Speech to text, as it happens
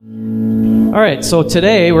All right, so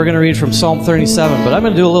today we're going to read from Psalm 37, but I'm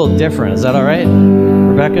going to do a little different. Is that all right?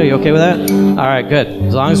 Rebecca, you okay with that? All right, good.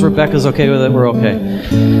 As long as Rebecca's okay with it, we're okay.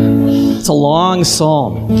 It's a long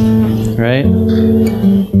psalm, right?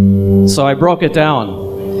 So I broke it down.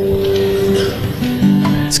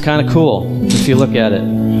 It's kind of cool if you look at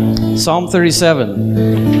it. Psalm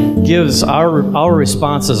 37 gives our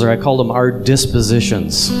responses, or I call them our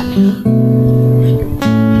dispositions.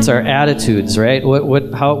 It's our attitudes, right?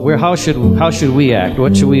 How should we act?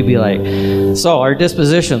 What should we be like? So our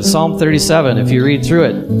disposition, Psalm 37, if you read through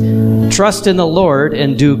it, trust in the Lord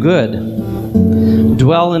and do good.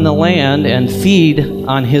 Dwell in the land and feed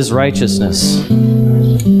on his righteousness.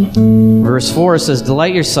 Verse 4 says,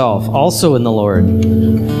 delight yourself also in the Lord.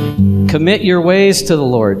 Commit your ways to the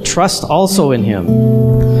Lord. Trust also in him.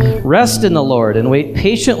 Rest in the Lord and wait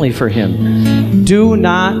patiently for him. Do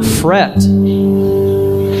not fret.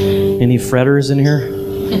 Any fretters in here?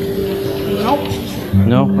 Nope.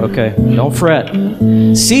 No? Okay. Don't fret.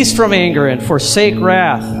 Cease from anger and forsake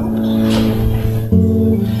wrath.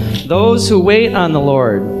 Those who wait on the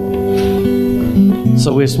Lord.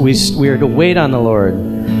 So we are to wait on the Lord.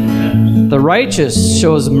 The righteous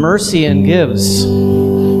shows mercy and gives.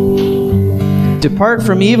 Depart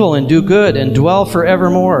from evil and do good and dwell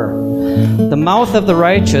forevermore. The mouth of the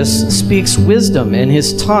righteous speaks wisdom, and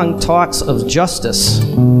his tongue talks of justice.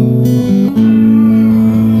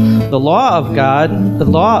 The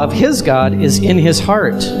law of his God is in his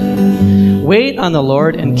heart. Wait on the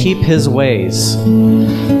Lord and keep his ways.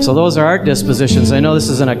 So those are our dispositions. I know this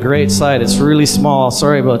isn't a great slide. It's really small.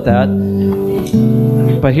 Sorry about that.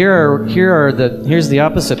 But here's the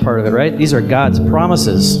opposite part of it, right? These are God's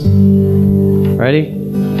promises. Ready?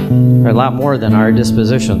 They're a lot more than our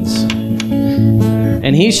dispositions.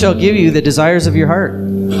 And he shall give you the desires of your heart,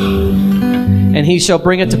 and he shall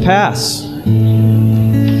bring it to pass.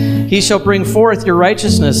 He shall bring forth your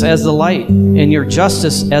righteousness as the light, and your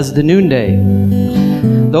justice as the noonday.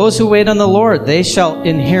 Those who wait on the Lord, they shall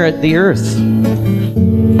inherit the earth.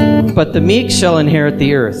 But the meek shall inherit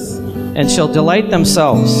the earth, and shall delight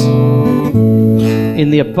themselves in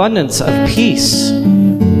the abundance of peace.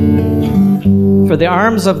 For the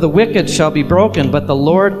arms of the wicked shall be broken, but the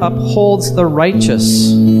Lord upholds the righteous.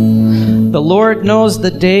 The Lord knows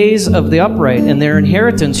the days of the upright, and their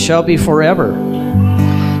inheritance shall be forever.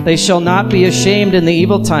 They shall not be ashamed in the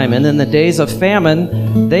evil time, and in the days of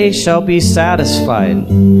famine they shall be satisfied.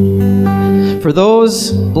 For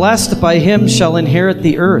those blessed by him shall inherit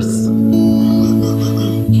the earth.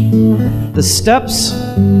 The steps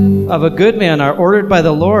of a good man are ordered by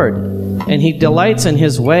the Lord, and he delights in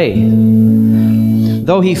his way.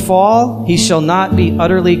 Though he fall, he shall not be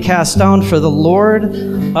utterly cast down, for the Lord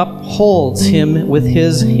upholds him with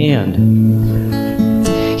his hand.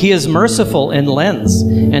 He is merciful and lends,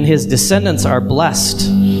 and his descendants are blessed.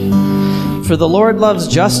 For the Lord loves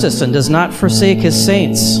justice and does not forsake his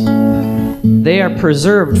saints. They are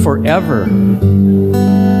preserved forever.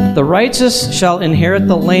 The righteous shall inherit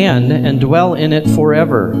the land and dwell in it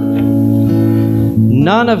forever.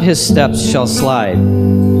 None of his steps shall slide.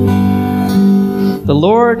 The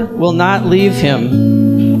Lord will not leave him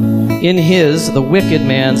in the wicked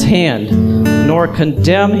man's hand, nor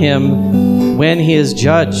condemn him when he is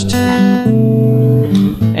judged.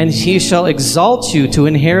 And he shall exalt you to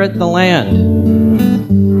inherit the land.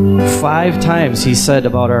 5 times he said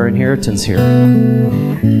about our inheritance here.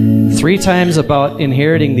 3 times about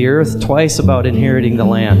inheriting the earth, twice about inheriting the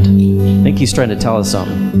land. I think he's trying to tell us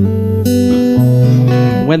something.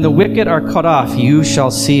 When the wicked are cut off, you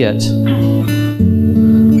shall see it.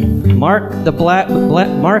 Mark the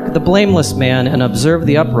blameless man and observe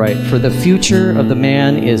the upright, for the future of the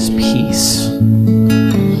man is peace.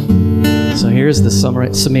 So here's the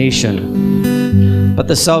summation. But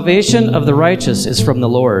the salvation of the righteous is from the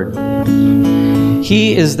Lord.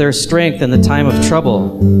 He is their strength in the time of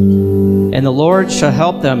trouble. And the Lord shall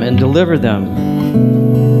help them and deliver them.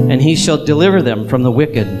 And he shall deliver them from the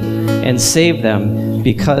wicked and save them,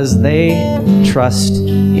 because they trust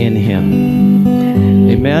in him.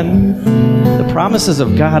 Amen. The promises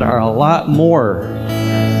of God are a lot more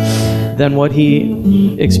than what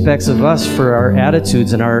he expects of us for our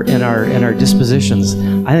attitudes and our dispositions.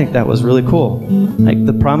 I think that was really cool. Like,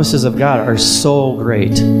 the promises of God are so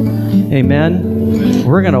great. Amen.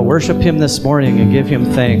 We're going to worship him this morning and give him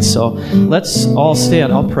thanks. So let's all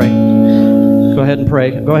stand. I'll pray. Go ahead and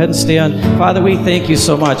pray. Go ahead and stand. Father, we thank you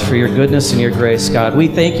so much for your goodness and your grace, God. We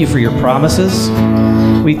thank you for your promises.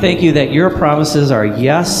 We thank you that your promises are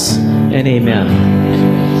yes and amen.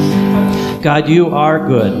 God, you are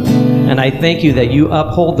good, and I thank you that you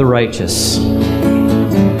uphold the righteous.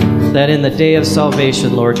 that in the day of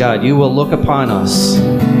salvation, Lord God, you will look upon us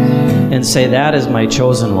and say, that is my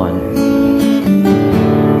chosen one.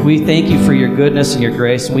 We thank you for your goodness and your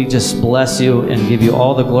grace. We just bless you and give you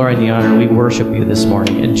all the glory and the honor. We worship you this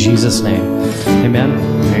morning in Jesus' name. Amen.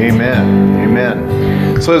 Amen.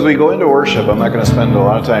 Amen. So as we go into worship, I'm not going to spend a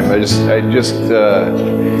lot of time. I just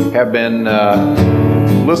have been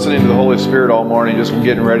listening to the Holy Spirit all morning, just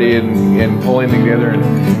getting ready and pulling together.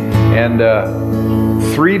 And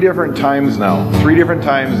 3 different times now, 3 different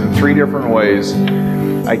times in 3 different ways,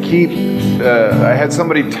 I had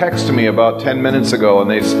somebody text me about 10 minutes ago,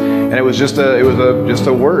 and it was just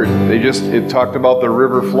a word. It talked about the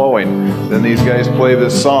river flowing. Then these guys play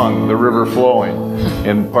this song, "The River Flowing,"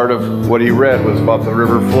 and part of what he read was about the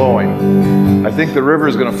river flowing. I think the river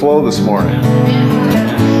is going to flow this morning.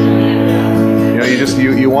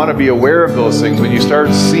 You want to be aware of those things. When you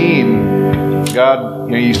start seeing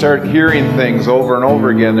God, you start hearing things over and over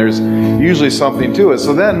again, there's usually something to it.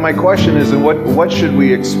 So then my question is, what should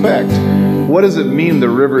we expect? What does it mean the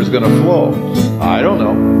river is going to flow? I don't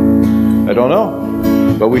know.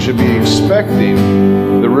 But we should be expecting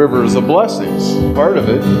the rivers of blessings. Part of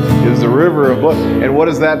it is the river of blessings. And what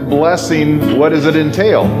is that blessing? What does it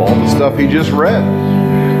entail? All the stuff he just read.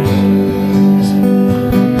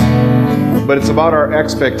 But it's about our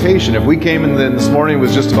expectation. If we came in this morning, it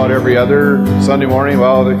was just about every other Sunday morning,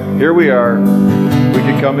 well, here we are. We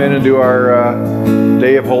could come in and do our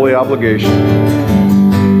day of holy obligation.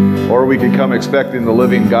 Or we could come expecting the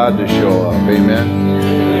living God to show up.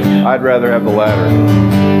 Amen? I'd rather have the latter.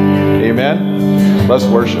 Amen? Let's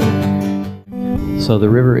worship. So the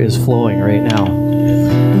river is flowing right now.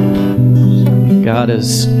 God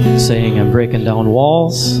is saying, I'm breaking down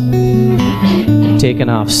walls. I'm taking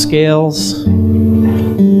off scales.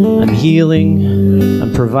 I'm healing.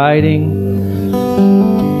 I'm providing.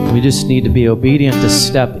 We just need to be obedient to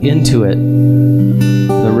step into it.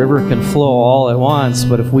 The river can flow all at once,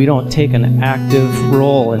 but if we don't take an active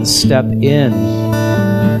role and step in,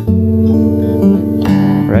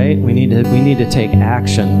 right? We need to take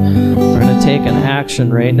action. We're going to take an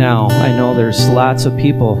action right now. I know there's lots of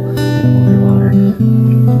people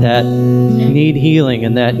that need healing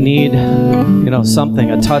and that need, something,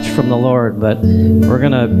 a touch from the Lord, but we're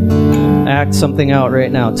going to act something out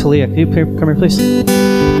right now. Talia, can you come here, please?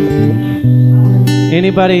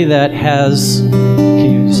 Anybody that has, can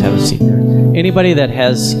you just have a seat there? Anybody that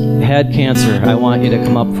has had cancer, I want you to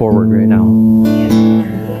come up forward right now.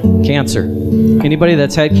 Cancer. Anybody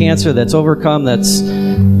that's had cancer, that's overcome,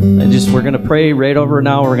 we're going to pray right over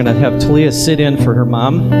now. We're going to have Talia sit in for her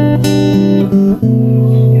mom.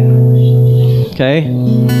 Okay?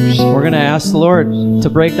 We're going to ask the Lord to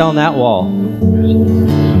break down that wall.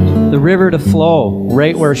 The river to flow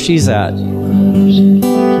right where she's at.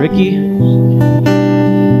 Ricky?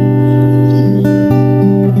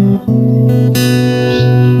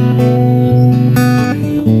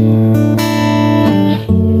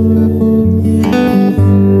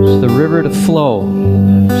 The river to flow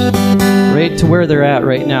right to where they're at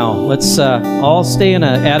right now. Let's all stay in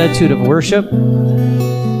an attitude of worship.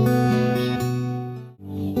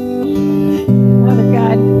 Father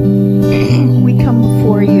God, we come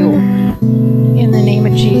before you in the name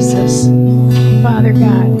of Jesus, Father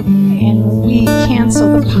God, and we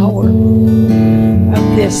cancel the power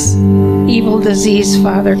of this evil disease,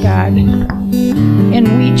 Father God, and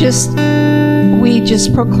we just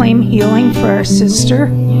proclaim healing for our sister.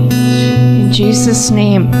 In Jesus'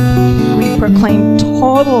 name, we proclaim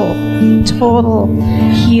total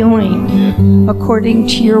healing according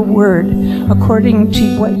to your word, according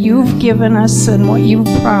to what you've given us and what you've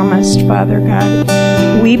promised, Father God.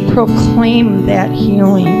 We proclaim that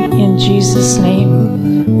healing in Jesus'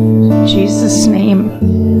 name. Jesus'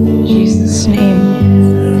 name. Jesus'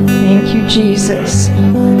 name. Thank you, Jesus.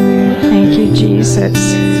 Thank you,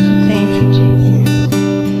 Jesus. Thank you, Jesus.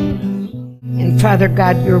 And Father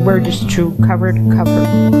God, your word is true, cover to cover.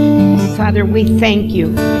 Father, we thank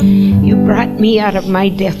you. You brought me out of my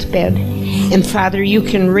deathbed. And Father, you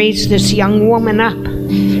can raise this young woman up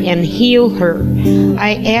and heal her.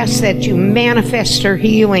 I ask that you manifest her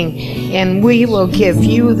healing, and we will give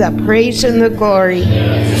you the praise and the glory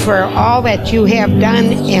for all that you have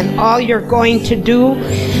done and all you're going to do.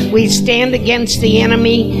 We stand against the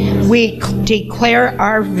enemy. We declare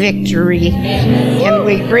our victory, and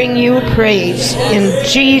we bring you praise in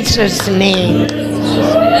Jesus' name.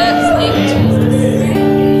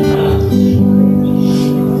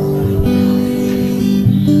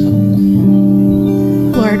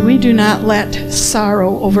 Lord, we do not let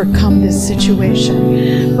sorrow overcome this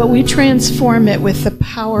situation, but we transform it with the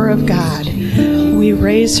power of God. We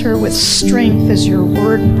raise her with strength as your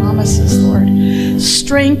word promises, Lord.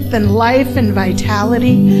 Strength and life and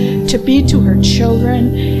vitality to be to her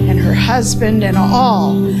children and her husband and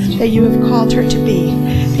all that you have called her to be.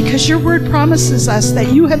 Because your word promises us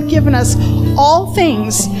that you have given us all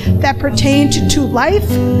things that pertain to life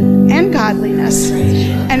and godliness.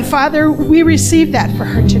 And Father, we receive that for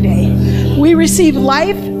her today. We receive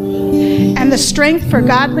life and the strength for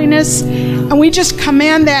godliness, and we just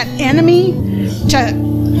command that enemy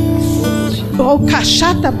to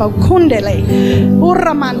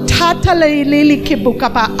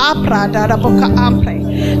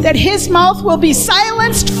that his mouth will be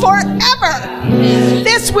silenced forever.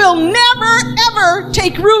 This will never ever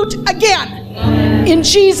take root again. In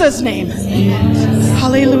Jesus' name.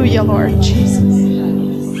 Hallelujah, Lord Jesus.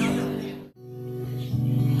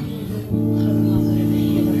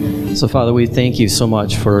 So, Father, we thank you so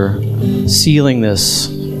much for sealing this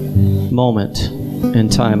moment in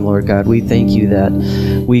time, Lord God. We thank you that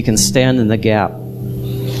we can stand in the gap.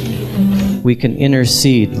 We can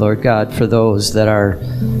intercede, Lord God, for those that are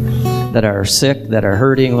sick, that are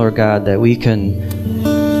hurting, Lord God, that we can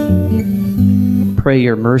pray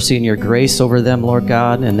your mercy and your grace over them, Lord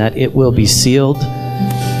God, and that it will be sealed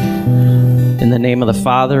in the name of the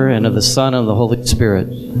Father and of the Son and of the Holy Spirit.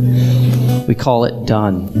 We call it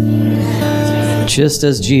done. Just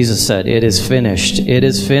as Jesus said, it is finished. It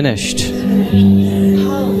is finished.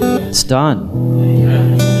 It's done.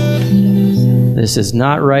 This is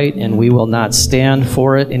not right, and we will not stand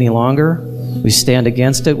for it any longer. We stand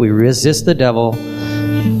against it. We resist the devil,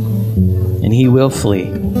 and he will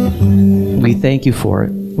flee. We thank you for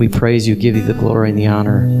it. We praise you, give you the glory and the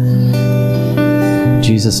honor. In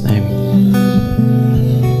Jesus' name.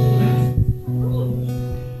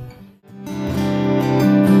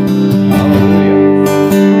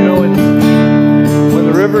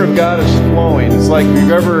 God is flowing. It's like if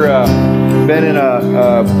you've ever been in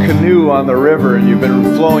a canoe on the river and you've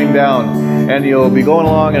been flowing down, and you'll be going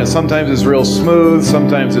along, and sometimes it's real smooth,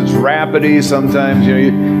 sometimes it's rapidy, sometimes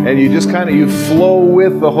you just kind of flow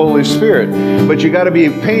with the Holy Spirit. But you got to be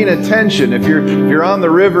paying attention. If you're on the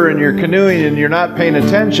river and you're canoeing and you're not paying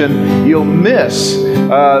attention, you'll miss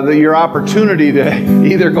your opportunity to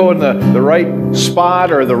either go in the right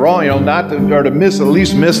spot or the wrong, or to at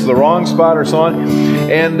least miss the wrong spot or so on.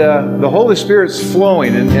 And the Holy Spirit's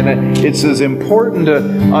flowing, and it's as important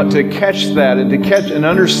to catch that and to catch and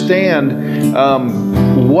understand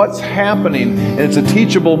what's happening. And it's a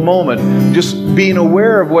teachable moment, just being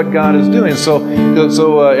aware of what God is doing. So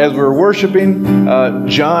as we were worshiping,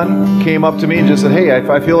 John came up to me and just said, "Hey,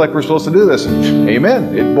 I feel like we're supposed to do this."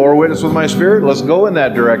 Amen. It bore witness with my spirit. Let's go in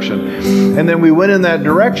that direction. And then we went in that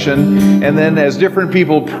direction, and then as different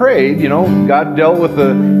people prayed, God dealt with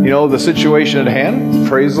the situation at hand.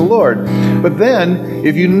 Praise the Lord. But then,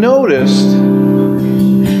 if you noticed,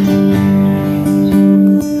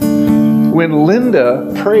 when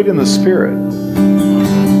Linda prayed in the Spirit,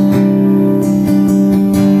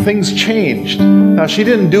 things changed. Now, she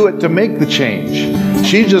didn't do it to make the change.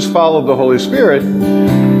 She just followed the Holy Spirit.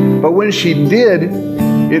 But when she did,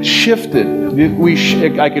 it shifted.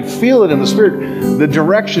 I could feel it in the Spirit. The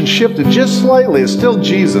direction shifted just slightly. It's still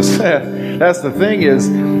Jesus. That's the thing is,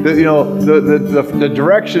 that, the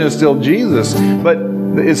direction is still Jesus, but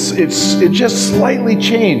it just slightly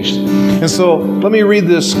changed. And so let me read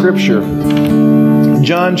this scripture.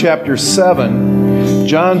 John chapter 7.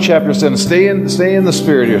 John chapter 7. Stay in the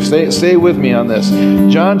Spirit here. Stay with me on this.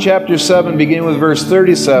 John chapter 7, beginning with verse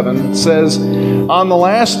 37, says, "On the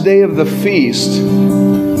last day of the feast,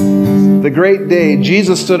 the great day,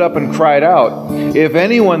 Jesus stood up and cried out, 'If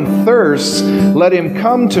anyone thirsts, let him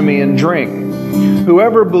come to me and drink.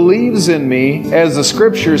 Whoever believes in me, as the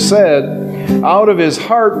scripture said, out of his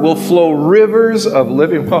heart will flow rivers of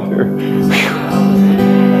living water.'"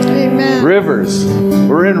 Amen. Rivers.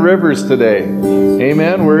 We're in rivers today.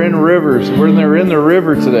 Amen. We're in rivers. We're in the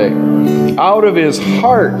river today. Out of his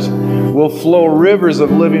heart will flow rivers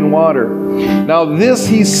of living water. Now this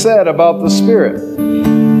he said about the Spirit,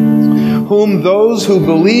 whom those who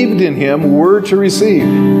believed in him were to receive.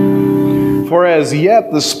 For as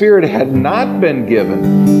yet the Spirit had not been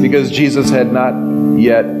given, because Jesus had not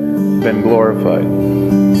yet been glorified.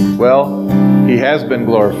 Well, he has been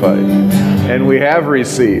glorified, and we have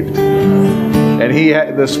received. And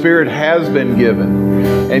the Spirit has been given.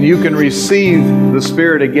 And you can receive the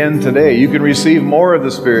Spirit again today. You can receive more of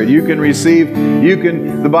the Spirit.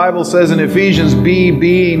 The Bible says in Ephesians, be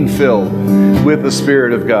being filled with the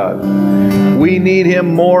Spirit of God. We need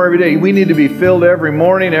Him more every day. We need to be filled every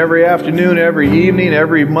morning, every afternoon, every evening,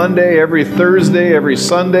 every Monday, every Thursday, every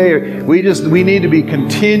Sunday. We need to be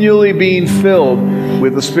continually being filled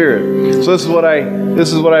with the Spirit. So this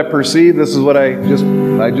is what I perceive. This is what I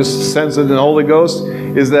just sense in the Holy Ghost,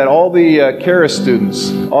 is that all the Charis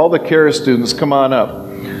students, come on up.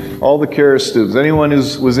 All the Charis students. Anyone who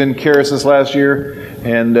was in Charis this last year,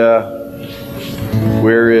 and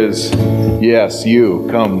where is? Yes, you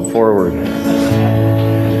come forward.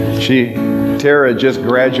 Tara just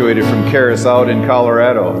graduated from Charis out in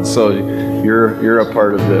Colorado, so you're a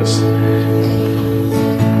part of this.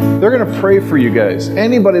 They're going to pray for you guys.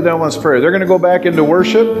 Anybody that wants prayer, they're going to go back into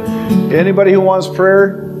worship. Anybody who wants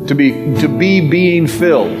prayer, to be being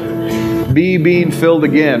filled, being filled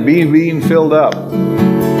again, being filled up.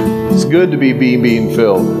 It's good to be being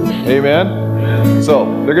filled. Amen. So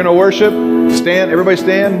they're going to worship. Stand, everybody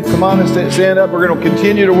stand. Come on and stand up. We're going to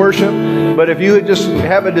continue to worship. But if you just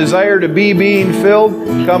have a desire to be being filled,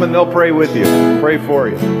 come and they'll pray with you. Pray for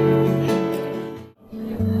you.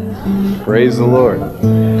 Praise the Lord.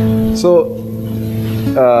 So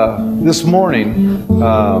this morning,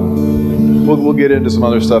 we'll get into some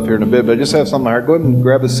other stuff here in a bit, but I just have something in my heart. Go ahead and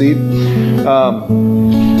grab a seat.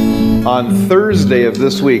 On Thursday of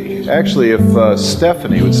this week, actually, if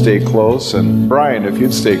Stephanie would stay close, and Brian, if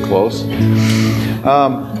you'd stay close.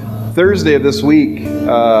 Thursday of this week,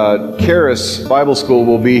 Charis Bible School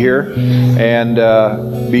will be here and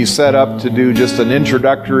be set up to do just an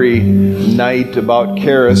introductory night about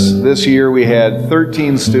Charis. This year we had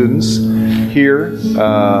 13 students here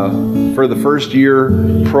for the first year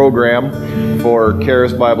program for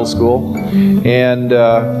Charis Bible School. And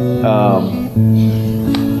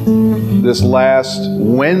this last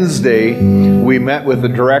Wednesday, we met with the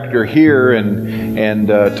director here and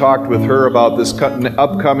talked with her about this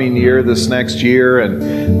upcoming year, this next year,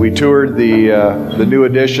 and we toured the new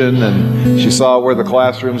addition, and she saw where the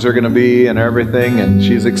classrooms are going to be and everything, and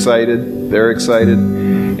she's excited. They're excited.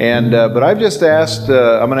 And but I've just asked,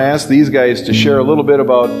 I'm going to ask these guys to share a little bit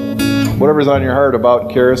about whatever's on your heart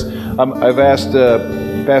about Charis. I've asked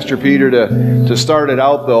Pastor Peter to start it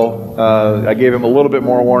out, though. I gave him a little bit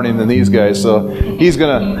more warning than these guys, so he's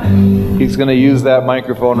gonna use that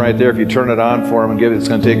microphone right there. If you turn it on for him and it's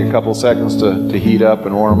gonna take a couple seconds to heat up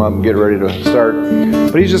and warm up and get ready to start.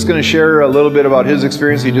 But he's just gonna share a little bit about his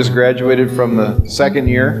experience. He just graduated from the second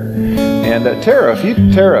year. And Tara, if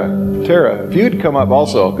you'd come up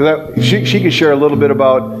also, because she could share a little bit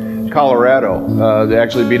about Colorado,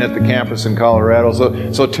 actually being at the campus in Colorado.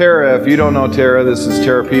 So Tara, if you don't know Tara, this is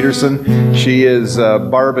Tara Peterson. She is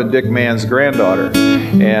Barb and Dick Mann's granddaughter.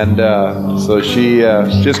 And so she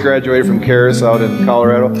just graduated from Charis out in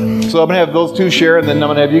Colorado. So I'm going to have those two share, and then I'm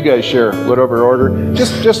going to have you guys share, whatever order.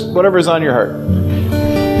 Just whatever's on your heart.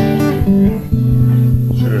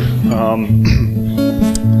 Sure.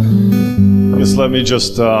 Let me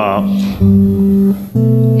just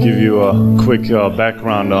give you a quick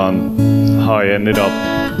background on how I ended up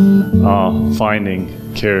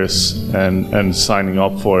finding Charis and signing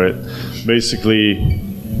up for it. Basically,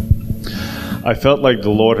 I felt like the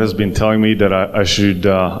Lord has been telling me that I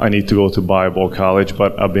need to go to Bible college,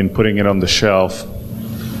 but I've been putting it on the shelf,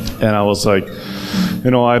 and I was like,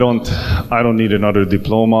 I don't need another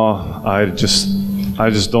diploma. I just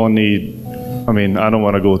don't need. I don't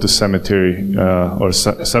want to go to seminary.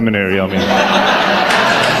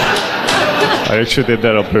 I actually did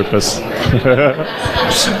that on purpose.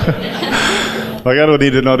 Like, I don't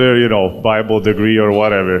need another, Bible degree or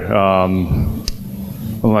whatever.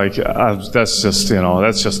 That's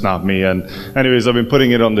just not me. And anyways, I've been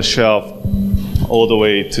putting it on the shelf all the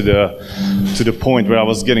way to the point where I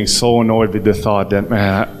was getting so annoyed with the thought that,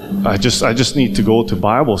 man, I just need to go to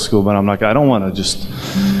Bible school. But I'm like, I don't want to just.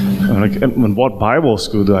 What Bible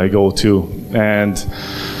school do I go to? And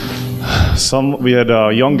we had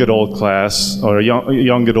a young adult class, or a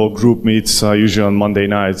young adult group meets usually on Monday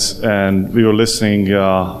nights, and we were listening,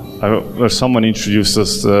 or someone introduced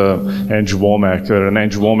us to Andrew Womack, or an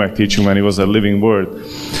Andrew Womack teaching when he was at Living Word.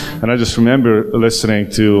 And I just remember listening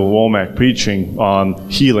to Womack preaching on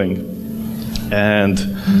healing, and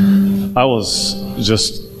I was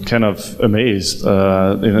just kind of amazed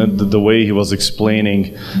the way he was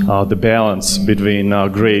explaining the balance between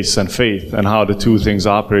grace and faith and how the two things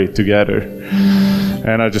operate together.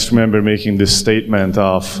 And I just remember making this statement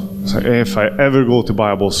of, if I ever go to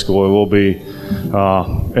Bible school, it will be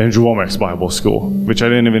Andrew Womack's Bible School, which I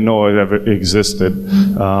didn't even know it ever existed.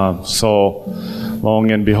 So long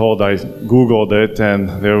and behold, I Googled it, and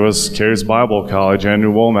there was Charis Bible College,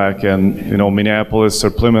 Andrew Womack, and Minneapolis or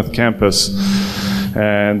Plymouth campus.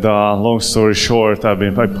 And long story short, I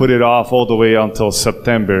put it off all the way until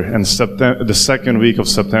September. And the second week of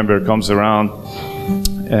September comes around,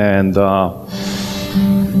 and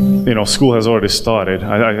school has already started.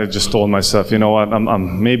 I just told myself, you know what,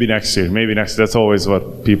 I'm maybe next year. That's always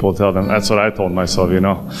what people tell them. That's what I told myself, And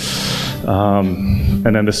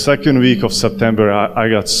then the second week of September, I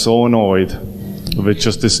got so annoyed with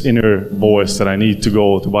just this inner voice that I need to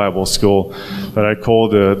go to Bible school that I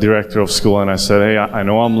called the director of school and I said, hey, I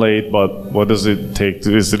know I'm late, but what does it take?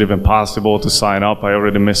 Is it even possible to sign up? I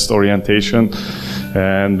already missed orientation.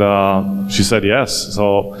 And she said yes.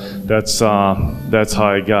 So that's how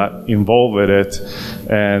I got involved with it.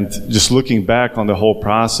 And just looking back on the whole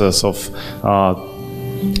process of,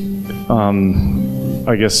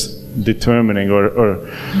 I guess, determining or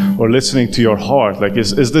listening to your heart, like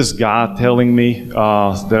is this God telling me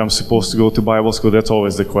that I'm supposed to go to Bible school? That's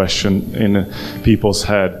always the question in people's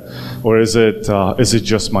head. Or is it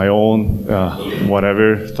just my own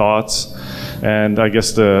whatever thoughts? And I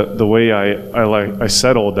guess the way I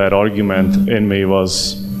settled that argument in me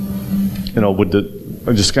was, I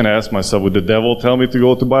just kind of asked myself, would the devil tell me to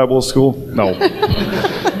go to Bible school? No.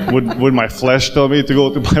 Would my flesh tell me to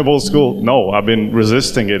go to Bible school? No, I've been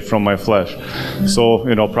resisting it from my flesh. So,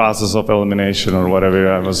 process of elimination or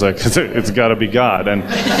whatever, I was like, it's got to be God. And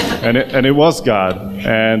it was God.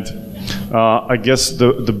 And I guess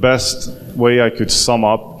the best way I could sum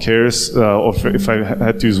up CARES, or if I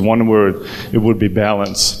had to use one word, it would be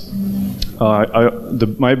balance.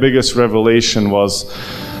 My biggest revelation was,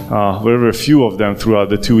 there were a few of them throughout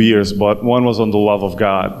the 2 years, but one was on the love of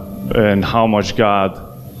God and how much God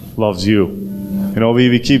loves you.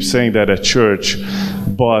 We keep saying that at church,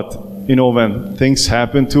 but when things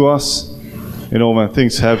happen to us, when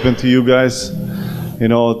things happen to you guys,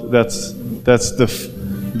 that's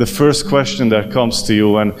the first question that comes to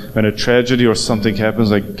you when a tragedy or something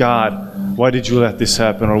happens, like, God, why did you let this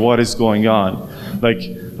happen, or what is going on?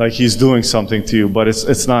 Like he's doing something to you, but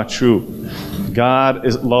it's not true. God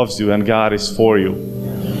loves you, and God is for you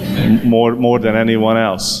more than anyone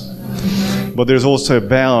else. But there's also a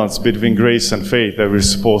balance between grace and faith that we're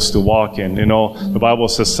supposed to walk in. The Bible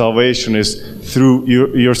says salvation is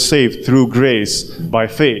you're saved through grace by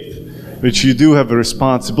faith, which you do have a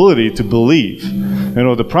responsibility to believe.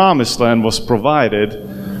 The promised land was provided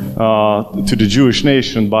to the Jewish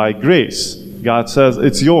nation by grace. God says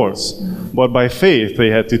it's yours, but by faith they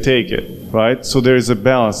had to take it, right? So there is a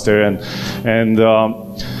balance there, and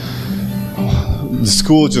the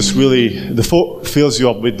school just really fills you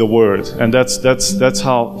up with the Word, and that's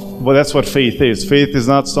what faith is. Faith is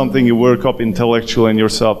not something you work up intellectually in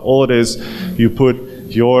yourself. All it is, you put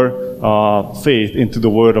your faith into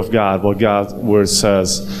the Word of God, what God's Word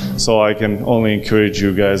says. So I can only encourage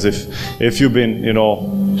you guys, if you've been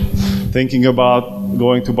thinking about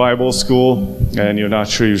going to Bible school and you're not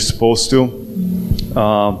sure you're supposed to,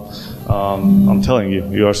 I'm telling you,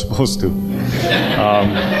 you are supposed to.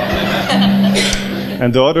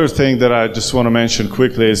 And the other thing that I just want to mention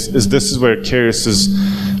quickly is this is where CARES is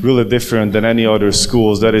really different than any other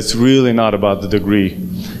schools, that it's really not about the degree.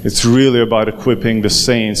 It's really about equipping the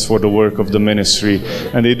saints for the work of the ministry.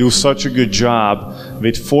 And they do such a good job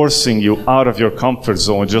with forcing you out of your comfort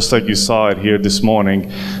zone, just like you saw it here this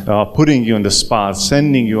morning, putting you on the spot,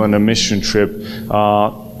 sending you on a mission trip,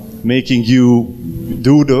 making you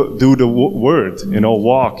do the Word,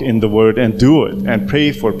 walk in the Word and do it, and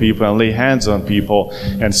pray for people and lay hands on people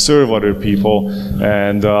and serve other people.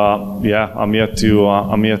 And I'm yet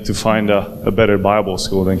to find a better Bible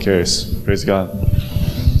school than CARES. Praise God.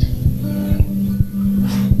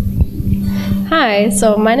 Hi,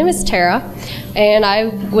 so my name is Tara, and I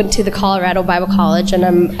went to the Colorado Bible College, and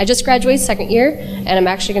I just graduated second year, and I'm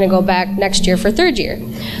actually going to go back next year for third year.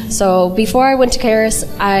 So before I went to CARES,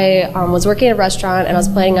 I was working at a restaurant, and I was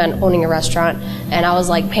planning on owning a restaurant, and I was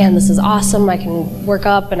like, man, this is awesome. I can work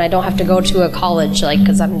up, and I don't have to go to a college,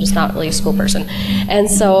 because I'm just not really a school person. And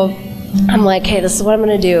so I'm like, hey, this is what I'm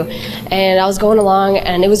going to do. And I was going along,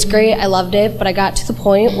 and it was great. I loved it, but I got to the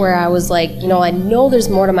point where I was like, I know there's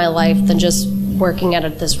more to my life than just working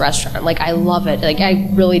at this restaurant. I love it. I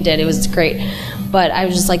really did. It was great. But I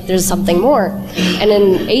was just like, there's something more. And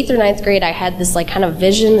in 8th or 9th grade, I had this kind of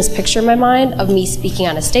vision, this picture in my mind of me speaking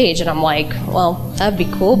on a stage. And I'm like, well, that'd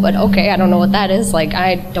be cool, but okay, I don't know what that is.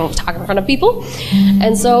 I don't talk in front of people.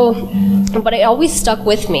 And so, but it always stuck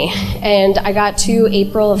with me. And I got to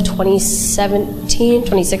April of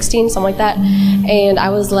 2016, something like that. And I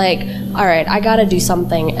was like, all right, I got to do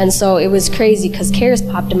something. And so it was crazy because CARES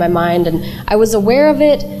popped in my mind, and I was aware of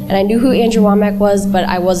it, and I knew who Andrew Womack was, but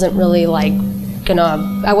I wasn't really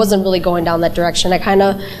I wasn't really going down that direction.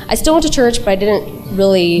 I still went to church, but I didn't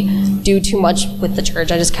really do too much with the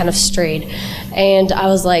church. I just kind of strayed. And I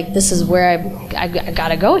was like, this is where I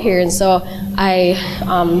gotta go here. And so I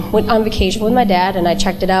went on vacation with my dad, and I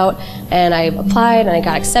checked it out, and I applied, and I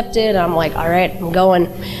got accepted, and I'm like, all right, I'm going.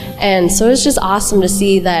 And so it was just awesome to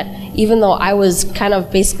see that even though I was kind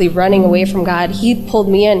of basically running away from God, he pulled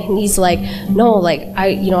me in, and he's like, no, like,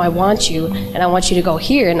 I want you, and I want you to go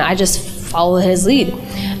here. And I just followed his lead.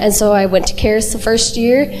 And so I went to Charis the first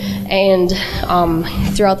year, and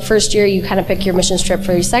throughout the first year, you kind of pick your mission trip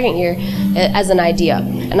for your second year as an idea.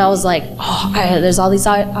 And I was like, there's all these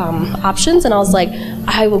options, and I was like,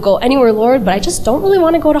 I will go anywhere, Lord, but I just don't really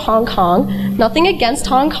want to go to Hong Kong. Nothing against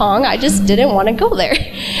Hong Kong, I just didn't want to go there.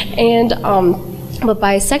 And but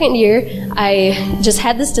by second year, I just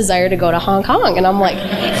had this desire to go to Hong Kong, and I'm like,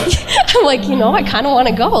 I kind of want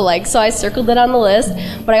to go. Like, so I circled it on the list,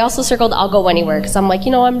 but I also circled I'll go anywhere, because I'm like,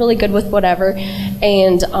 I'm really good with whatever.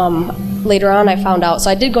 And later on, I found out.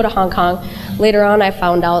 So I did go to Hong Kong. Later on, I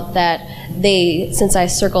found out that since I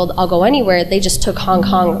circled I'll go anywhere, they just took Hong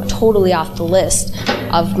Kong totally off the list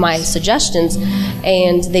of my suggestions,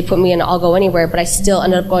 and they put me in I'll go anywhere, but I still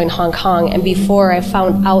ended up going to Hong Kong. And before I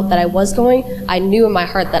found out that I was going, I knew in my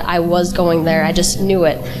heart that I was going there. I just knew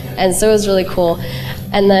it. And so it was really cool.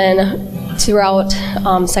 And then throughout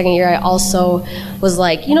second year, I also was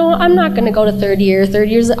like, I'm not going to go to third year. Third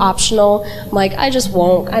year is optional. I'm like, I just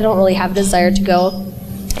won't. I don't really have a desire to go.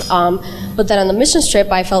 But then on the mission trip,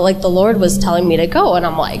 I felt like the Lord was telling me to go, and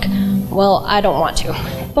I'm like, well, I don't want to.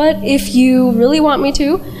 But if you really want me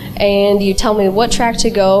to, and you tell me what track to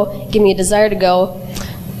go, give me a desire to go,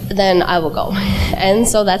 then I will go. And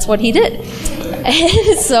so that's what he did.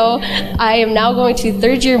 And so I am now going to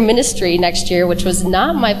third year ministry next year, which was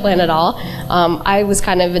not my plan at all. I was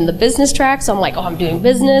kind of in the business track, so I'm like, I'm doing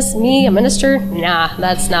business, me, a minister? Nah,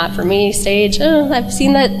 that's not for me. Stage, I've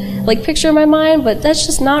seen that picture in my mind, but that's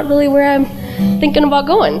just not really where I'm thinking about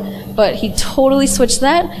going. But he totally switched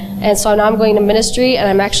that, and so now I'm going to ministry, and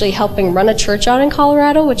I'm actually helping run a church out in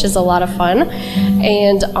Colorado, which is a lot of fun.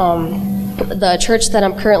 And the church that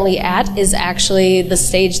I'm currently at is actually the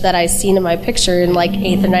stage that I seen in my picture in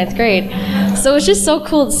 8th or 9th grade. So it's just so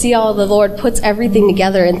cool to see how the Lord puts everything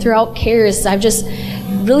together. And throughout Charis, I've just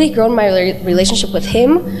really grown my relationship with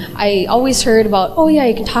him. I always heard about,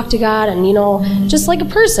 you can talk to God and, just like a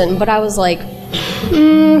person. But I was like,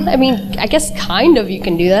 I guess kind of you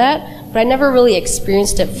can do that. But I never really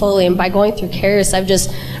experienced it fully. And by going through Charis, I've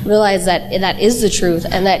just realized that is the truth,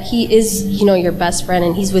 and that he is, your best friend,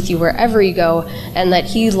 and he's with you wherever you go, and that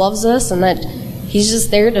he loves us, and that he's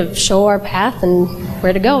just there to show our path and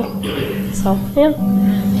where to go. So, yeah.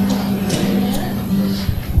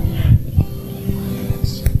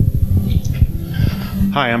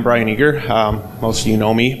 Hi, I'm Brian Eager. Most of you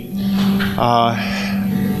know me.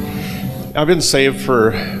 I've been saved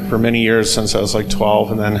for many years, since I was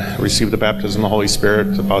 12, and then received the baptism of the Holy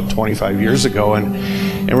Spirit about 25 years ago, and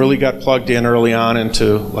really got plugged in early on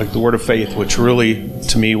into the Word of Faith, which really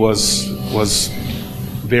to me was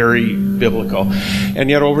very biblical. And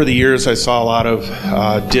yet over the years I saw a lot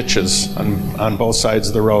of ditches on both sides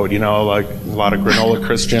of the road, a lot of granola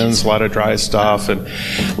Christians, a lot of dry stuff, and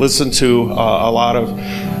listened to a lot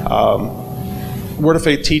of Word of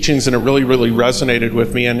Faith teachings, and it really, really resonated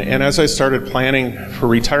with me. And as I started planning for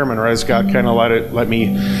retirement, or as God kind of let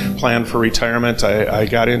me plan for retirement, I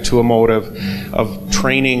got into a mode of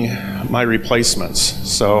training my replacements.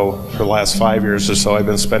 So for the last 5 years or so, I've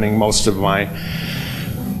been spending most of my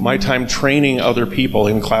time training other people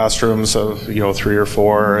in classrooms of 3 or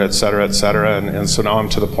 4, et cetera, et cetera. And so now I'm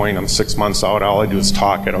to the point, I'm 6 months out, all I do is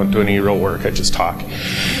talk. I don't do any real work, I just talk.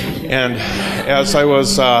 And as I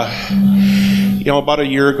was about a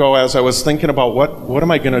year ago, as I was thinking about what am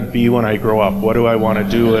I going to be when I grow up? What do I want to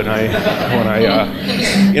do when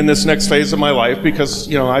I in this next phase of my life?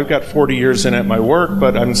 Because I've got 40 years in at my work,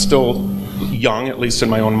 but I'm still young, at least in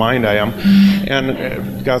my own mind I am,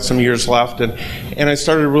 and got some years left. And I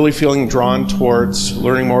started really feeling drawn towards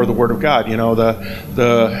learning more of the Word of God.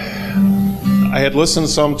 I had listened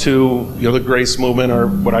some to the Grace Movement, or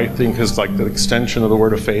what I think is the extension of the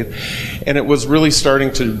Word of Faith, and it was really starting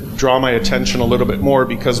to draw my attention a little bit more,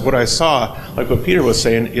 because what I saw, like what Peter was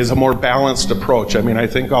saying, is a more balanced approach. I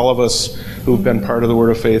think all of us who've been part of the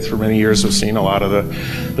Word of Faith for many years have seen a lot of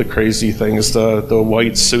the crazy things, the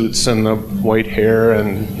white suits and the white hair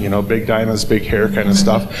and big diamonds, big hair kind of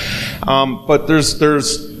stuff. But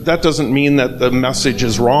there's that doesn't mean that the message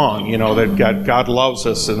is wrong, you know, that God loves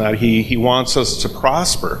us and that he wants us to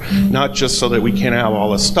prosper, not just so that we can have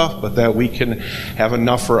all this stuff, but that we can have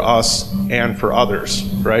enough for us and for others,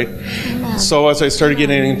 right? So as I started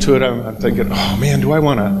getting into it, I'm thinking, oh man, do I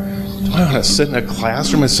want to sit in a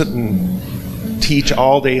classroom and sit and teach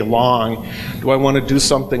all day long? Do I want to do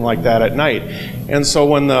something like that at night? And so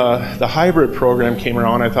when the hybrid program came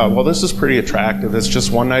around, I thought, well, this is pretty attractive. It's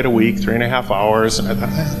just one night a week, 3.5 hours, and I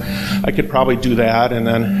thought, I could probably do that. And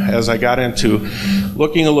then as I got into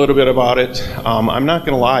looking a little bit about it, I'm not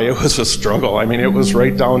going to lie, it was a struggle. I mean, it was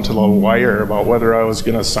right down to the wire about whether I was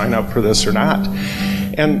going to sign up for this or not.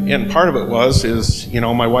 And part of it is, you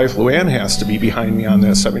know, my wife Luann has to be behind me on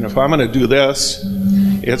this. I mean, if I'm going to do this,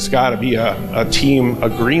 it's got to be a team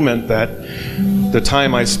agreement that the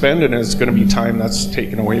time I spend in it is going to be time that's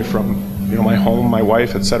taken away from, you know, my home, my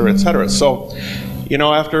wife, et cetera, et cetera. So, you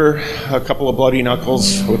know, after a couple of bloody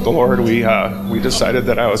knuckles with the Lord, we decided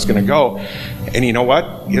that I was going to go. And you know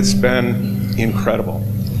what? It's been incredible.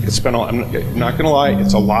 It's been, I'm not going to lie,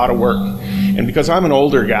 it's a lot of work. And because I'm an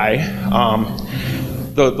older guy,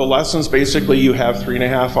 the lessons, basically you have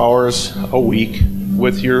 3.5 hours a week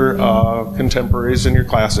with your contemporaries in your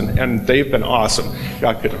class, and they've been awesome.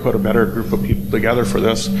 God could have put a better group of people together for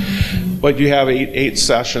this. But you have eight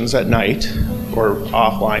sessions at night or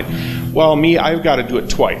offline. Well, me, I've got to do it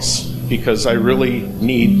twice because I really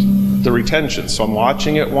need the retention. So I'm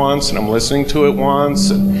watching it once and I'm listening to it once.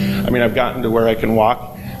 And I mean, I've gotten to where I can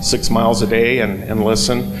walk 6 miles a day and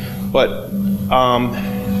listen. But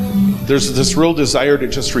there's this real desire to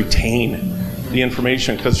just retain the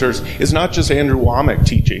information, because it's not just Andrew Womack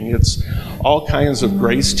teaching, it's all kinds of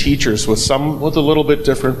grace teachers with a little bit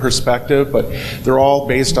different perspective, but they're all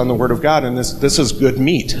based on the Word of God, and this is good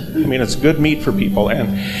meat. I mean, it's good meat for people.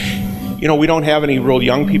 And you know, we don't have any real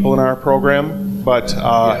young people in our program, but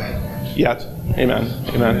yet, amen.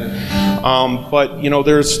 But you know,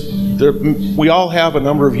 we all have a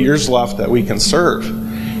number of years left that we can serve,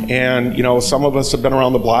 and you know, some of us have been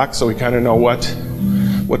around the block, so we kind of know what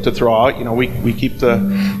to throw out. You know, we keep the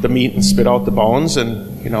meat and spit out the bones, and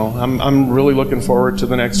you know, I'm really looking forward to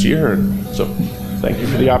the next year. And so thank you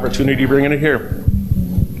for the opportunity bringing it here.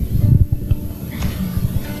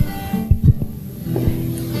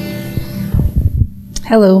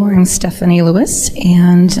 Hello, I'm Stephanie Lewis,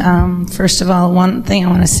 and first of all, one thing I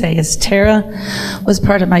want to say is Tara was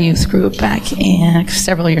part of my youth group back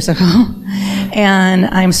several years ago, and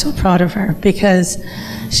I'm so proud of her because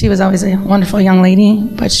she was always a wonderful young lady,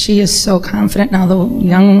 but she is so confident now. The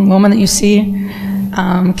young woman that you see,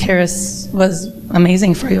 Karis, was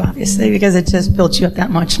amazing for you, obviously, because it just built you up that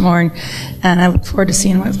much more. And I look forward to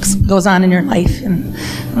seeing what goes on in your life and,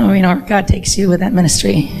 you know, where God takes you with that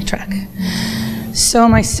ministry track. So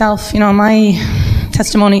myself, you know, my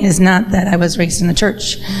testimony is not that I was raised in the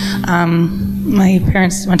church. My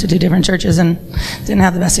parents went to 2 different churches and didn't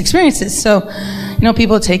have the best experiences. So, you know,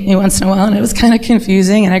 people take me once in a while, and it was kind of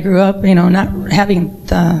confusing. And I grew up, you know, not having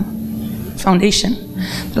the foundation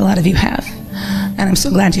that a lot of you have. And I'm so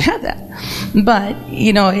glad you have that. But,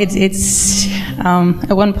 you know, it's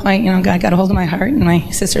at one point, you know, God got a hold of my heart, and my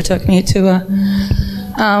sister took me to a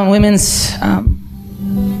women's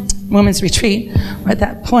retreat. At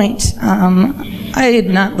that point, I did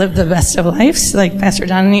not live the best of lives. Like Pastor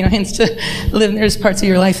John, you know, hints to live. There's parts of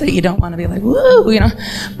your life that you don't want to be like, woo, you know.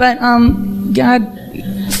 But God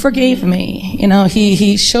forgave me. You know,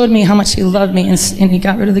 He showed me how much He loved me, and He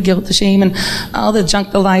got rid of the guilt, the shame, and all the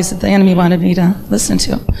junk, the lies that the enemy wanted me to listen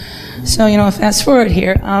to. So, you know, fast forward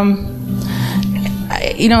here.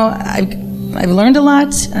 I've learned a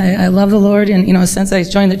lot. I love the Lord, and you know, since I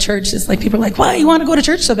joined the church, it's like people are like, "Why you want to go to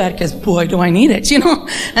church so bad?" Because boy, do I need it, you know.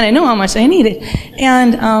 And I know how much I need it.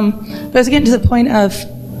 And but I was getting to the point of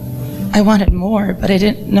I wanted more, but I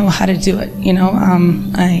didn't know how to do it. You know,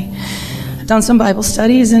 I've done some Bible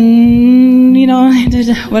studies, and you know, I did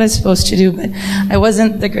what I was supposed to do, but I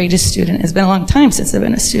wasn't the greatest student. It's been a long time since I've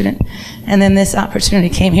been a student. And then this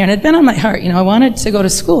opportunity came here, and it had been on my heart. You know, I wanted to go to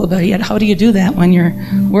school, but yet how do you do that when you're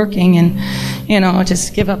working and, you know,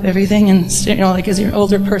 just give up everything and, you know, like as you're an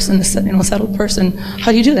older person, you know, settled person,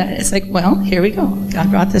 how do you do that? It's like, well, here we go.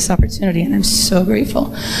 God brought this opportunity, and I'm so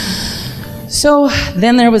grateful. So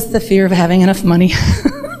then there was the fear of having enough money.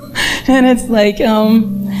 And it's like,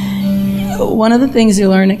 one of the things you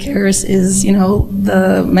learn at Karis is, you know,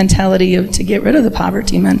 the mentality of to get rid of the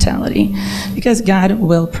poverty mentality, because God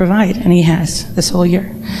will provide, and He has this whole year.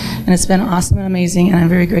 And it's been awesome and amazing, and I'm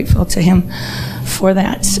very grateful to Him for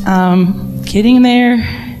that. Getting there,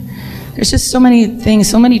 there's just so many things,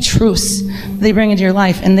 so many truths they bring into your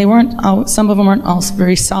life, and some of them aren't all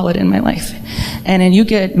very solid in my life. And then you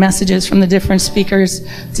get messages from the different speakers,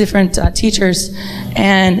 different teachers,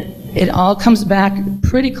 and it all comes back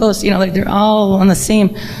pretty close, like they're all on the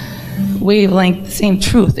same wavelength, the same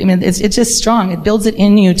truth. I mean, it's just strong. It builds it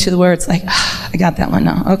in you to where it's like, I got that one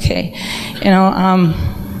now. Okay.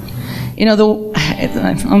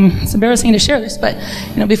 It's embarrassing to share this, but,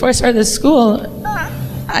 before I started this school,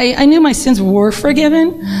 I knew my sins were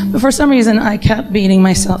forgiven, but for some reason I kept beating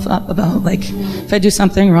myself up about, if I do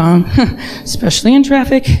something wrong, especially in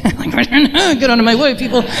traffic, get out of my way,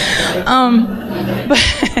 people. But,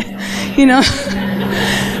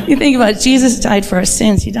 you think about it, Jesus died for our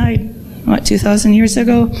sins. He died, 2,000 years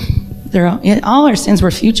ago? All our sins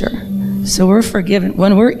were future. So we're forgiven.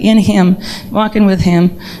 When we're in Him, walking with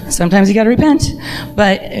Him, sometimes you got to repent,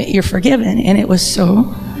 but you're forgiven. And it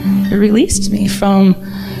released me from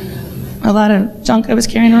a lot of junk I was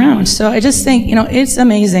carrying around. So I just think, it's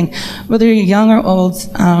amazing, whether you're young or old,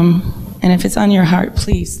 and if it's on your heart,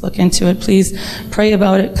 please look into it. Please pray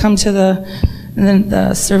about it. Come to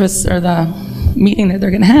the service or the meeting that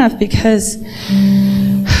they're going to have, because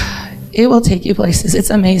it will take you places.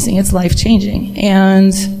 It's amazing. It's life-changing.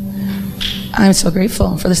 And I'm so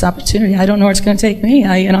grateful for this opportunity. I don't know where it's going to take me.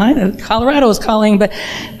 Colorado is calling, but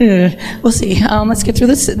we'll see. Let's get through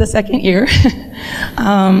the second year.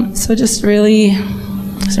 So just really,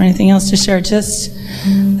 is there anything else to share? Just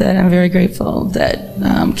that I'm very grateful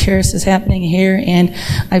that Charis is happening here, and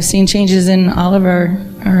I've seen changes in all of our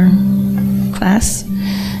class.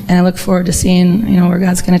 And I look forward to seeing, where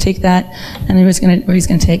God's going to take that, and where He's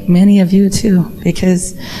going to take many of you too.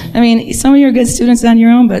 Because, some of you are good students on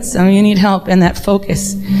your own, but some of you need help and that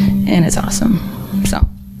focus, and it's awesome. So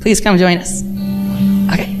please come join us.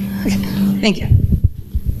 Okay. Thank you.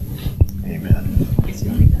 Amen.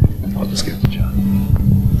 I'll just give it to John.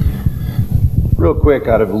 Real quick,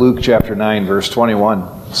 out of Luke chapter 9, verse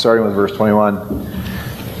 21, starting with verse 21,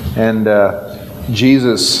 and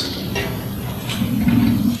Jesus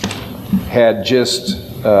had just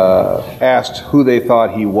asked who they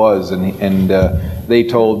thought He was, and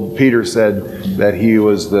Peter said that He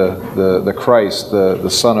was the Christ, the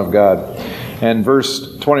Son of God. And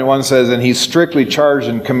verse 21 says, and He strictly charged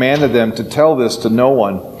and commanded them to tell this to no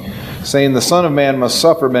one, saying, the Son of Man must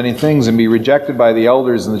suffer many things and be rejected by the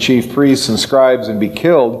elders and the chief priests and scribes and be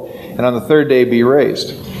killed, and on the third day be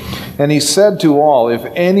raised. And He said to all, if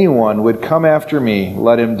anyone would come after me,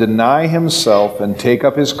 let him deny himself and take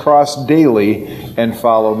up his cross daily and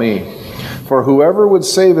follow me. For whoever would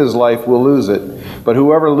save his life will lose it, but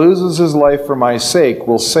whoever loses his life for my sake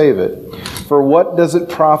will save it. For what does it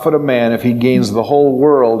profit a man if he gains the whole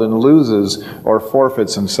world and loses or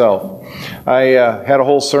forfeits himself? I had a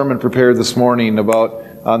whole sermon prepared this morning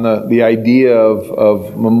on the idea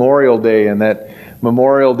of Memorial Day, and that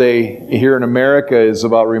Memorial Day here in America is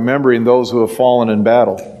about remembering those who have fallen in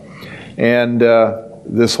battle. And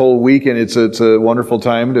this whole weekend, it's a wonderful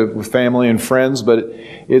time with family and friends, but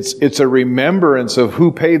it's a remembrance of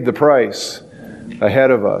who paid the price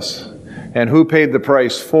ahead of us and who paid the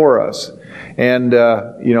price for us. And,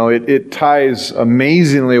 it ties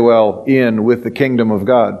amazingly well in with the kingdom of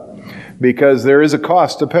God, because there is a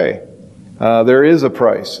cost to pay. There is a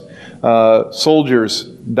price. Soldiers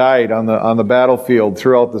died on the battlefield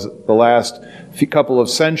throughout the last couple of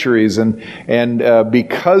centuries, and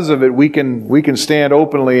because of it, we can stand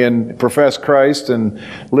openly and profess Christ and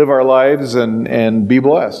live our lives and be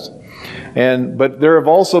blessed. But there have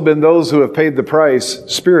also been those who have paid the price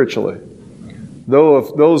spiritually.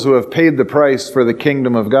 Those who have paid the price for the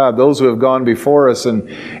kingdom of God, those who have gone before us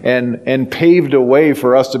and paved a way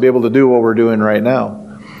for us to be able to do what we're doing right now.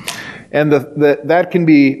 And that can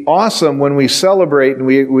be awesome when we celebrate and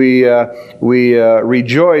we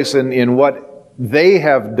rejoice in what they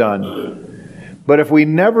have done. But if we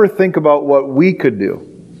never think about what we could do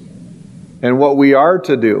and what we are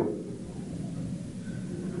to do,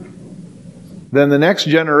 then the next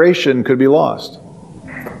generation could be lost.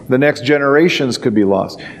 The next generations could be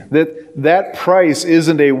lost. That price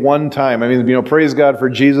isn't a one-time. Praise God for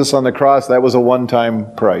Jesus on the cross. That was a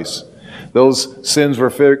one-time price. Those sins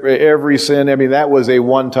were every sin. That was a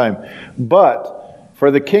one-time. But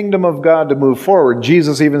for the kingdom of God to move forward,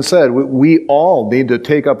 Jesus even said, we all need to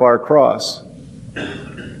take up our cross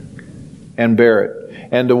and bear it,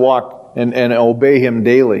 and to walk and obey Him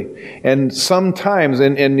daily. And sometimes,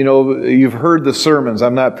 and you've heard the sermons.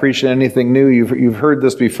 I'm not preaching anything new. You've heard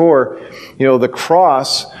this before. The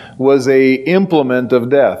cross was a implement of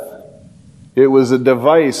death. It was a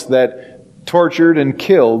device that tortured and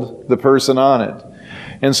killed the person on it.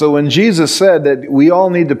 And so when Jesus said that we all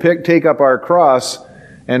need to take up our cross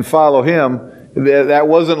and follow Him, that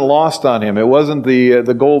wasn't lost on Him. It wasn't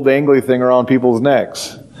the gold dangly thing around people's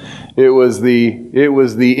necks. It was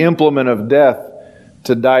the implement of death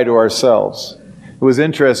to die to ourselves. It was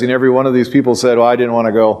interesting. Every one of these people said, "Well, I didn't want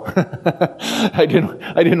to go. I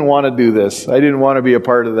didn't want to do this. I didn't want to be a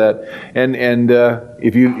part of that." And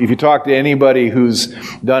if you talk to anybody who's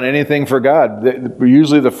done anything for God,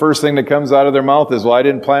 usually the first thing that comes out of their mouth is, "Well, I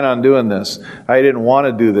didn't plan on doing this. I didn't want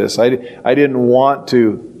to do this. I didn't want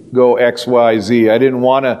to go X, Y, Z. I didn't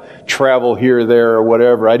want to travel here, there, or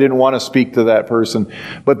whatever. I didn't want to speak to that person."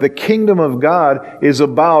 But the kingdom of God is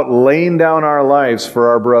about laying down our lives for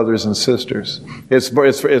our brothers and sisters.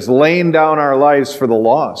 It's laying down our lives for the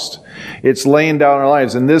lost. It's laying down our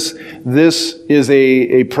lives. And this is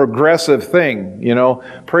a progressive thing. You know,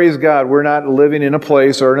 praise God, we're not living in a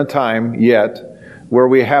place or in a time yet where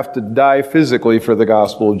we have to die physically for the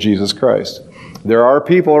gospel of Jesus Christ. There are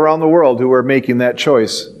people around the world who are making that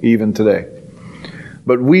choice even today.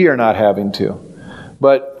 But we are not having to.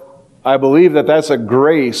 But I believe that that's a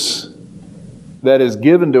grace that is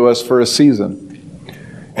given to us for a season.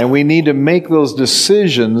 And we need to make those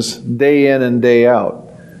decisions day in and day out.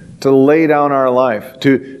 To lay down our life.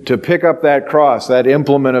 To pick up that cross, that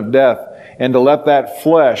implement of death. And to let that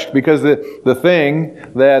flesh, because the thing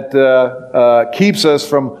that keeps us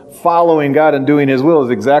from following God and doing His will is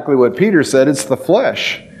exactly what Peter said. It's the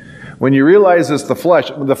flesh. When you realize it's the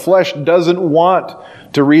flesh doesn't want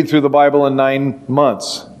to read through the Bible in 9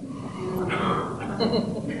 months.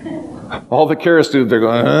 All the Kara students are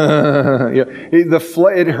going,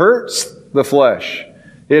 it hurts the flesh.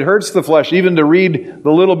 It hurts the flesh even to read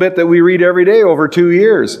the little bit that we read every day over 2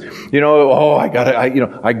 years. I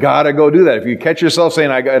gotta go do that. If you catch yourself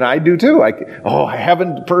saying, and I do too. I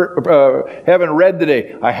haven't read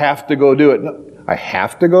today. I have to go do it. No, I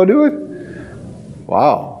have to go do it?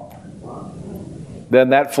 Wow.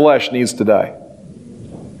 Then that flesh needs to die.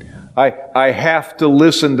 I have to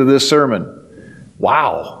listen to this sermon.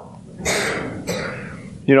 Wow.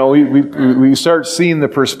 We start seeing the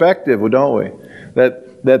perspective, don't we?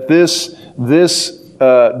 That this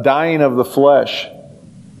dying of the flesh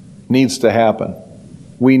needs to happen.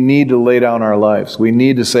 We need to lay down our lives. We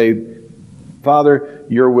need to say, "Father,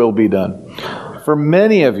 your will be done." For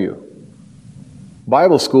many of you,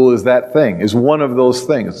 Bible school is that thing, is one of those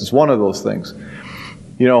things. It's one of those things.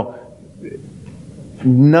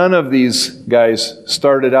 None of these guys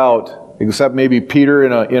started out, except maybe Peter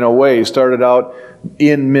in a way, started out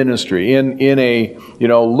in ministry, in a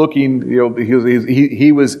looking,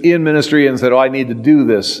 he was in ministry and said, "Oh, I need to do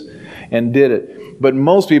this," and did it. But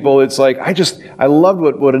most people, it's like, I loved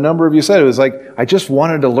what a number of you said. It was like, I just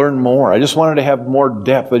wanted to learn more. I just wanted to have more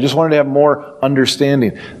depth. I just wanted to have more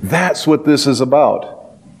understanding. That's what this is about.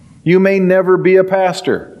 You may never be a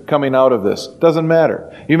pastor coming out of this. Doesn't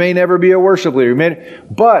matter. You may never be a worship leader.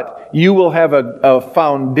 But you will have a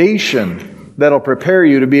foundation that'll prepare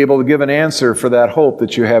you to be able to give an answer for that hope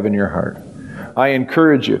that you have in your heart. I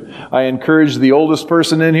encourage you. I encourage the oldest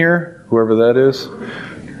person in here, whoever that is.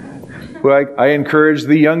 I encourage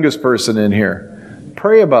the youngest person in here.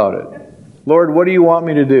 Pray about it. Lord, what do you want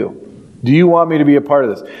me to do? Do you want me to be a part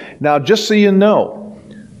of this? Now, just so you know,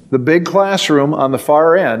 the big classroom on the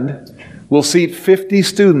far end will seat 50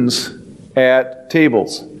 students at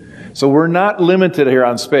tables. So we're not limited here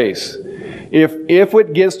on space. If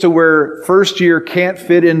it gets to where first year can't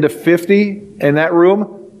fit into 50 in that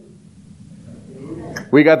room,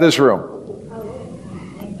 we got this room.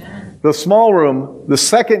 The small room, the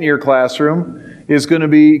second year classroom,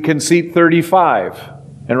 can seat 35.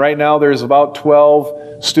 And right now there's about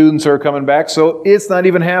 12 students who are coming back, so it's not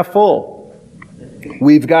even half full.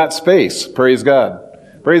 We've got space. Praise God.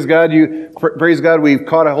 Praise God! Praise God! We've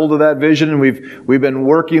caught a hold of that vision, and we've been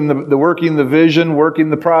working the vision,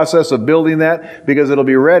 working the process of building that, because it'll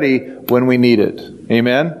be ready when we need it.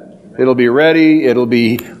 Amen. It'll be ready. It'll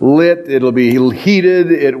be lit. It'll be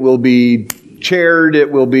heated. It will be chaired.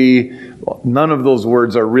 It will be. None of those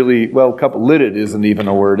words are really lidded isn't even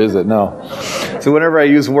a word, is it? No. So whenever I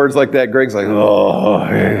use words like that, Greg's like, oh.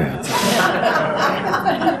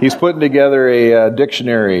 He's putting together a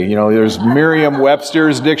dictionary. There's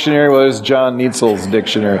Merriam-Webster's dictionary. Well, there's John Neitzel's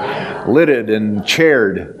dictionary. Lidded and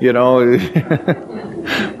chaired,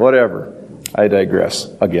 Whatever. I digress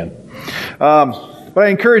again. But I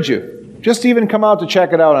encourage you, just even come out to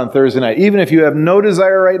check it out on Thursday night. Even if you have no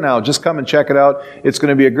desire right now, just come and check it out. It's going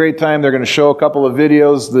to be a great time. They're going to show a couple of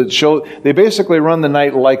videos they basically run the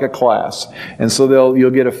night like a class. And so you'll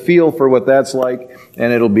get a feel for what that's like,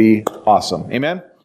 and it'll be awesome. Amen?